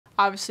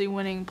Obviously,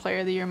 winning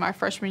Player of the Year my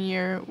freshman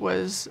year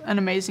was an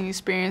amazing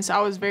experience. I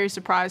was very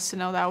surprised to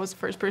know that I was the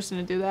first person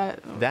to do that.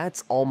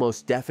 That's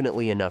almost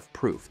definitely enough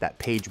proof that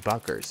Paige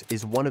Bueckers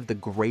is one of the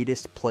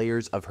greatest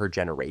players of her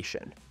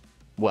generation.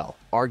 Well,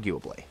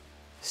 arguably.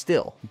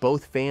 Still,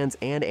 both fans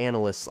and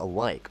analysts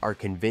alike are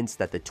convinced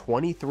that the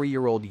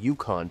 23-year-old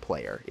UConn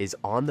player is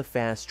on the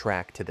fast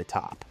track to the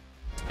top.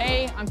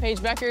 Hey, I'm Paige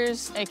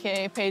Bueckers,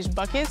 aka Paige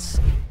Buckets.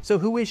 So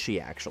who is she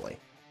actually?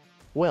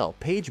 Well,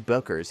 Paige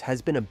Bueckers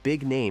has been a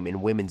big name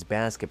in women's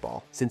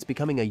basketball since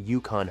becoming a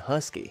UConn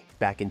Husky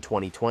back in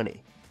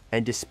 2020.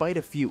 And despite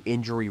a few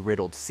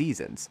injury-riddled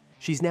seasons,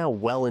 she's now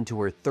well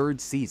into her third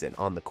season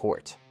on the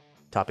court,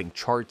 topping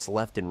charts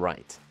left and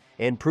right,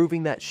 and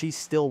proving that she's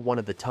still one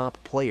of the top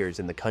players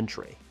in the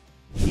country.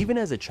 Even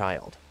as a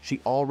child, she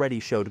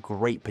already showed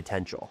great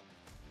potential.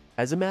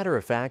 As a matter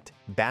of fact,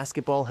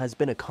 basketball has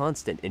been a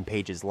constant in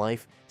Paige's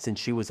life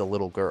since she was a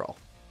little girl.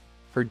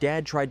 Her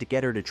dad tried to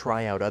get her to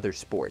try out other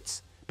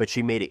sports, but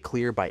she made it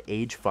clear by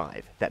age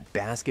 5 that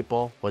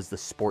basketball was the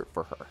sport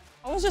for her.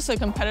 I was just a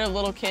competitive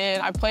little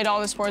kid. I played all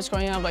the sports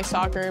growing up, like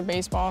soccer,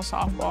 baseball,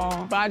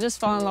 softball, but I just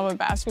fell in love with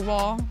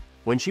basketball.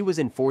 When she was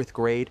in 4th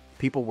grade,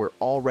 people were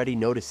already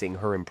noticing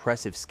her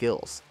impressive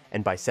skills,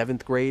 and by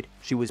 7th grade,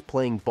 she was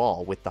playing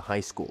ball with the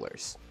high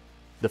schoolers.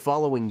 The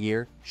following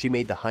year, she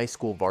made the high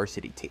school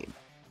varsity team.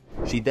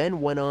 She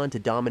then went on to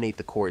dominate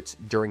the courts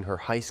during her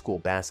high school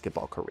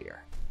basketball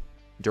career.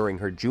 During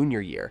her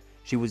junior year,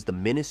 she was the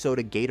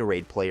Minnesota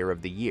Gatorade Player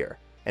of the Year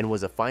and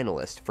was a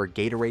finalist for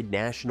Gatorade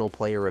National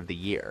Player of the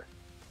Year.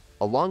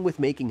 Along with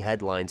making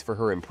headlines for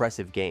her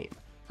impressive game,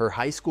 her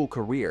high school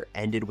career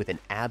ended with an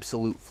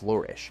absolute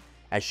flourish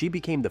as she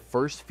became the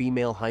first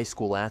female high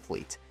school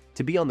athlete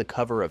to be on the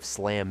cover of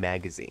Slam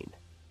magazine.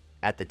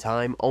 At the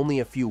time,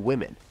 only a few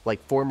women,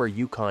 like former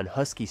UConn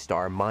Husky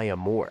star Maya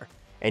Moore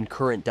and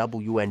current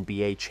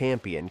WNBA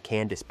champion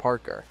Candace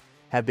Parker,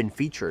 have been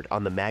featured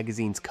on the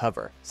magazine's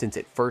cover since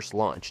it first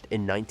launched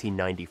in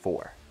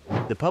 1994.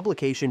 The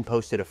publication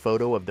posted a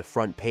photo of the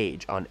front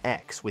page on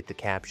X with the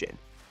caption,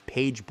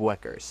 "Paige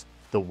Bueckers,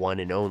 the one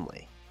and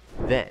only."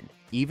 Then,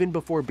 even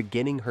before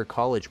beginning her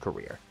college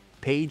career,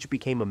 Paige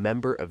became a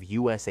member of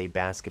USA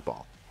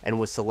Basketball and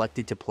was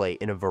selected to play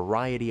in a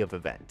variety of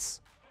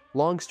events.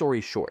 Long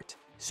story short,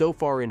 so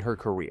far in her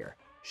career,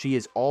 she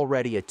is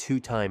already a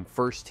 2-time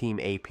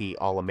first-team AP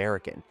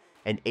All-American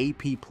and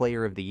AP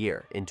Player of the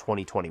Year in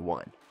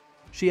 2021.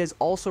 She has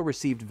also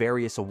received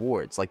various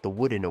awards like the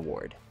Wooden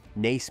Award,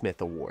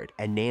 Naismith Award,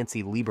 and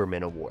Nancy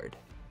Lieberman Award.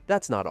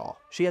 That's not all.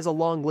 She has a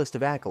long list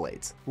of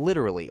accolades,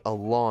 literally a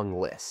long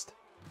list.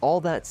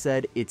 All that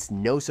said, it's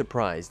no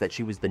surprise that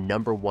she was the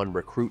 #1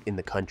 recruit in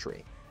the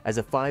country as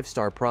a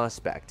 5-star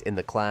prospect in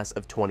the class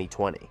of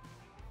 2020.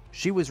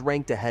 She was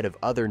ranked ahead of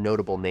other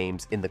notable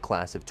names in the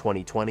class of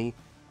 2020,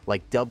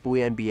 like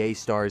WNBA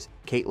stars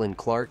Caitlin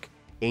Clark,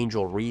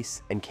 Angel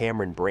Reese, and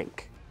Cameron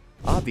Brink.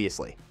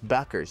 Obviously,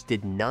 Bueckers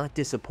did not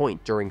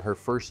disappoint during her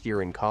first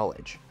year in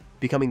college,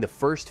 becoming the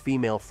first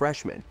female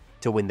freshman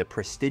to win the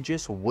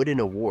prestigious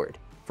Wooden Award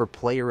for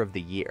Player of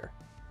the Year.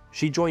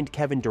 She joined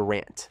Kevin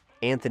Durant,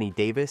 Anthony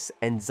Davis,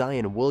 and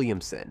Zion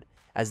Williamson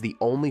as the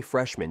only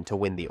freshman to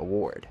win the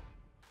award.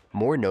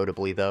 More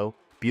notably though,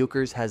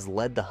 Bueckers has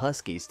led the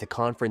Huskies to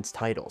conference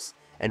titles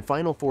and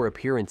Final Four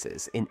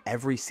appearances in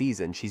every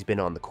season she's been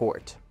on the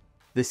court.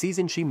 The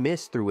season she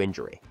missed through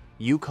injury,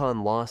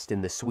 UConn lost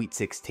in the Sweet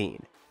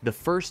 16, the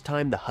first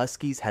time the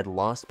Huskies had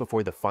lost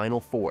before the Final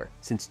Four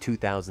since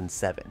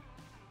 2007.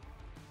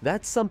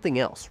 That's something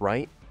else,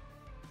 right?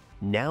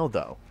 Now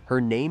though, her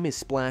name is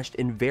splashed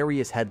in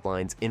various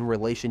headlines in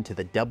relation to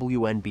the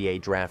WNBA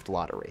draft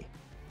lottery.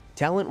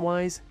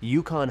 Talent-wise,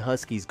 UConn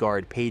Huskies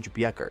guard Paige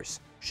Bueckers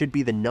should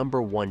be the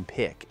 #1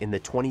 pick in the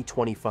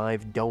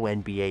 2025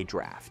 WNBA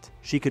draft.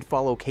 She could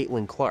follow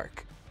Caitlin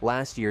Clark,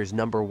 last year's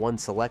 #1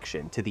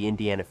 selection to the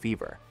Indiana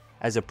Fever,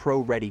 as a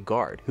pro-ready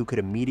guard who could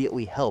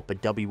immediately help a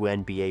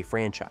WNBA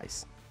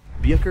franchise.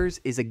 Bueckers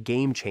is a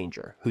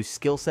game-changer whose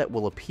skill set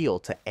will appeal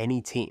to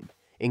any team,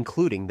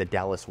 including the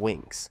Dallas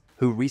Wings,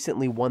 who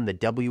recently won the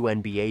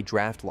WNBA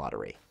draft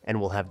lottery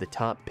and will have the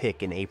top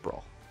pick in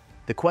April.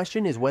 The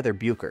question is whether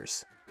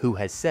Bueckers, who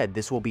has said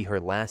this will be her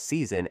last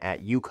season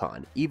at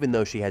UConn even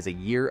though she has a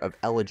year of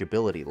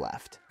eligibility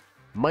left,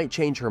 might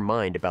change her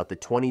mind about the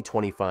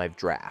 2025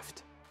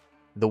 draft.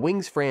 The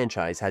Wings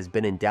franchise has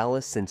been in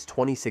Dallas since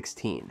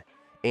 2016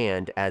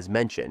 and, as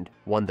mentioned,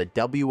 won the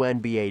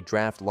WNBA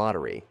draft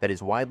lottery that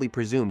is widely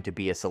presumed to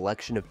be a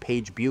selection of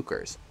Paige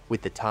Bueckers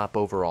with the top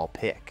overall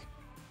pick.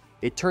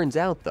 It turns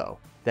out, though,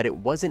 that it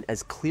wasn't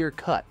as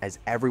clear-cut as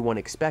everyone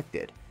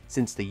expected,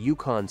 since the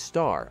UConn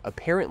star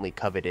apparently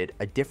coveted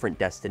a different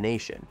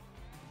destination.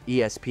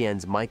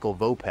 ESPN's Michael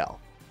Vopel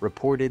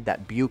reported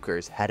that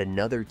Bueckers had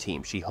another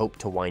team she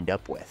hoped to wind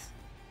up with.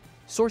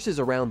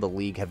 Sources around the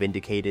league have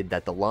indicated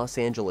that the Los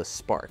Angeles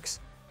Sparks,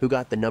 who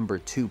got the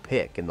 #2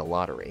 pick in the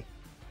lottery,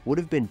 would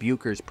have been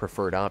Bueckers'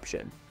 preferred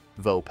option,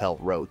 Vopel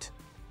wrote.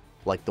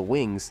 Like the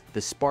Wings,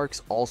 the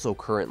Sparks also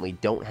currently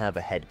don't have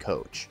a head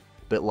coach,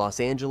 but Los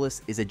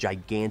Angeles is a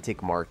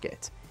gigantic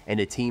market, and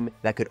a team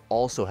that could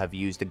also have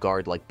used a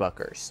guard like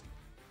Bueckers.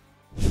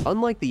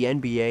 Unlike the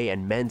NBA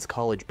and men's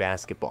college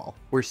basketball,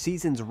 where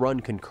seasons run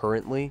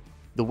concurrently,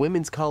 the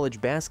women's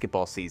college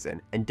basketball season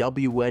and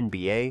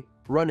WNBA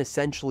run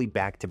essentially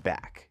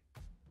back-to-back.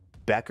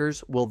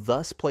 Bueckers will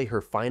thus play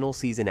her final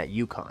season at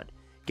UConn,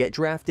 get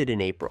drafted in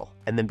April,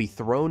 and then be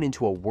thrown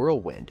into a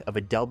whirlwind of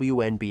a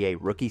WNBA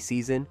rookie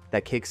season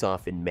that kicks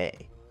off in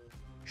May.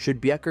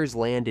 Should Bueckers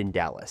land in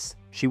Dallas,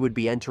 she would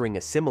be entering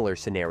a similar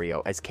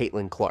scenario as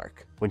Caitlin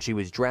Clark when she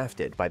was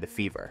drafted by the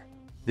Fever.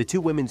 The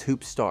two women's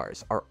hoop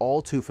stars are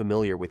all too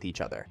familiar with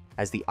each other,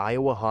 as the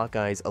Iowa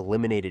Hawkeyes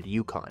eliminated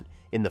UConn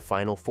in the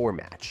Final Four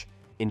match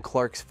in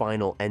Clark's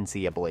final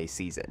NCAA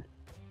season.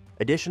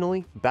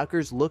 Additionally,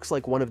 Bueckers looks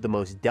like one of the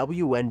most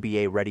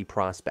WNBA-ready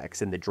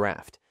prospects in the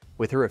draft,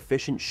 with her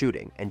efficient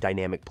shooting and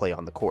dynamic play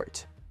on the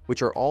court,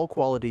 which are all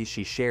qualities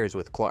she shares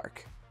with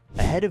Clark.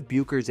 Ahead of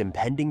Bueckers'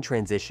 impending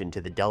transition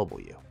to the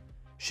W,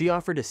 she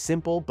offered a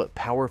simple but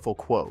powerful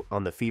quote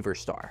on the Fever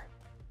star.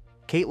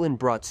 "Caitlin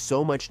brought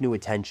so much new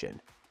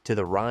attention to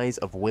the rise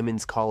of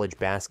women's college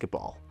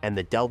basketball and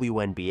the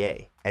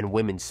WNBA and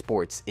women's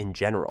sports in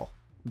general,"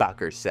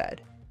 Bueckers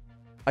said.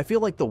 "I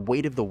feel like the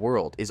weight of the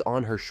world is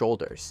on her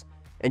shoulders,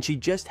 and she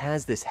just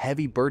has this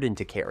heavy burden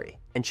to carry,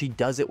 and she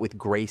does it with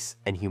grace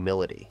and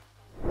humility."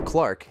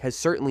 Clark has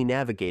certainly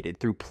navigated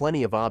through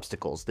plenty of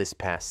obstacles this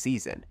past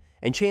season,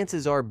 and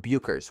chances are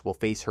Bueckers will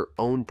face her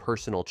own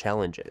personal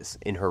challenges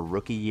in her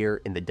rookie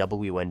year in the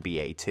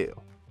WNBA too.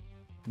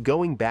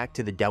 Going back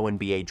to the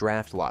WNBA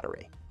draft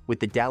lottery, with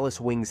the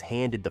Dallas Wings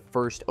handed the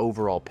first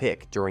overall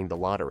pick during the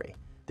lottery,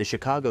 the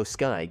Chicago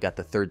Sky got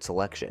the third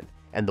selection,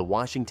 and the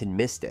Washington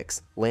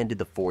Mystics landed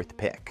the fourth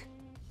pick.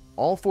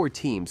 All four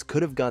teams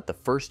could have got the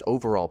first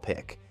overall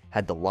pick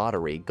had the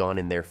lottery gone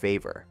in their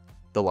favor.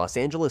 The Los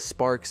Angeles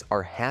Sparks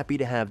are happy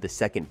to have the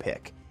second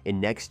pick in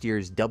next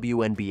year's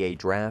WNBA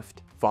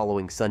draft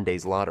following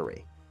Sunday's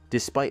lottery,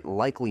 despite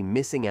likely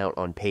missing out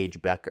on Paige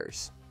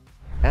Bueckers.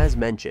 As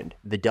mentioned,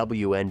 the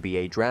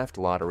WNBA draft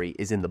lottery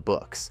is in the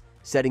books,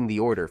 setting the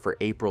order for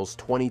April's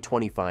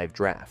 2025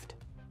 draft.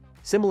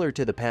 Similar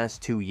to the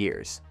past 2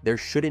 years, there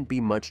shouldn't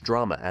be much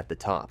drama at the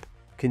top,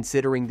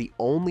 considering the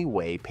only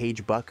way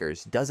Paige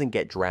Bueckers doesn't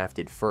get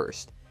drafted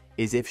first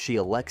is if she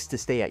elects to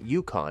stay at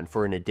UConn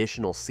for an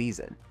additional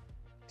season.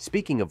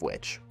 Speaking of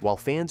which, while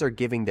fans are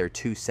giving their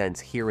 2 cents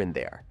here and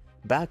there,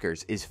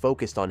 Bueckers is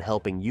focused on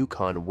helping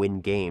UConn win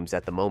games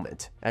at the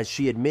moment, as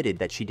she admitted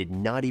that she did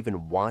not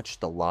even watch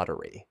the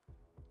lottery.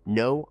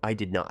 "No, I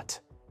did not,"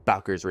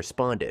 Bueckers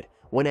responded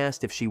when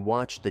asked if she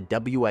watched the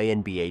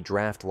WNBA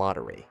draft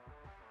lottery.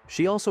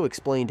 She also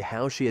explained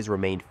how she has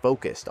remained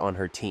focused on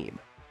her team.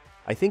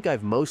 "I think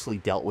I've mostly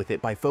dealt with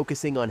it by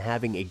focusing on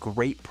having a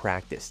great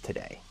practice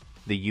today,"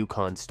 the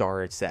UConn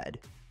star said.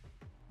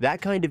 That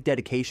kind of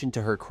dedication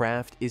to her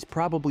craft is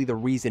probably the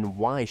reason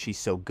why she's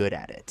so good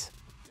at it.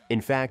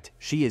 In fact,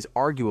 she is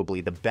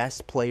arguably the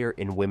best player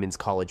in women's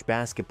college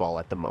basketball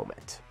at the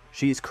moment.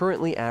 She is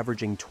currently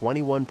averaging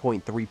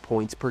 21.3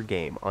 points per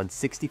game on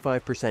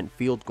 65%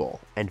 field goal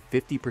and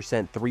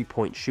 50%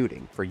 three-point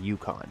shooting for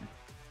UConn.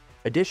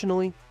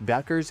 Additionally,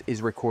 Bueckers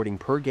is recording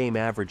per-game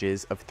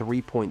averages of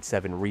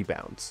 3.7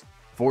 rebounds,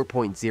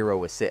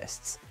 4.0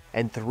 assists,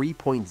 and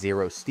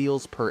 3.0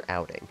 steals per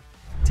outing.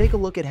 Take a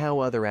look at how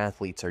other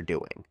athletes are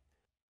doing.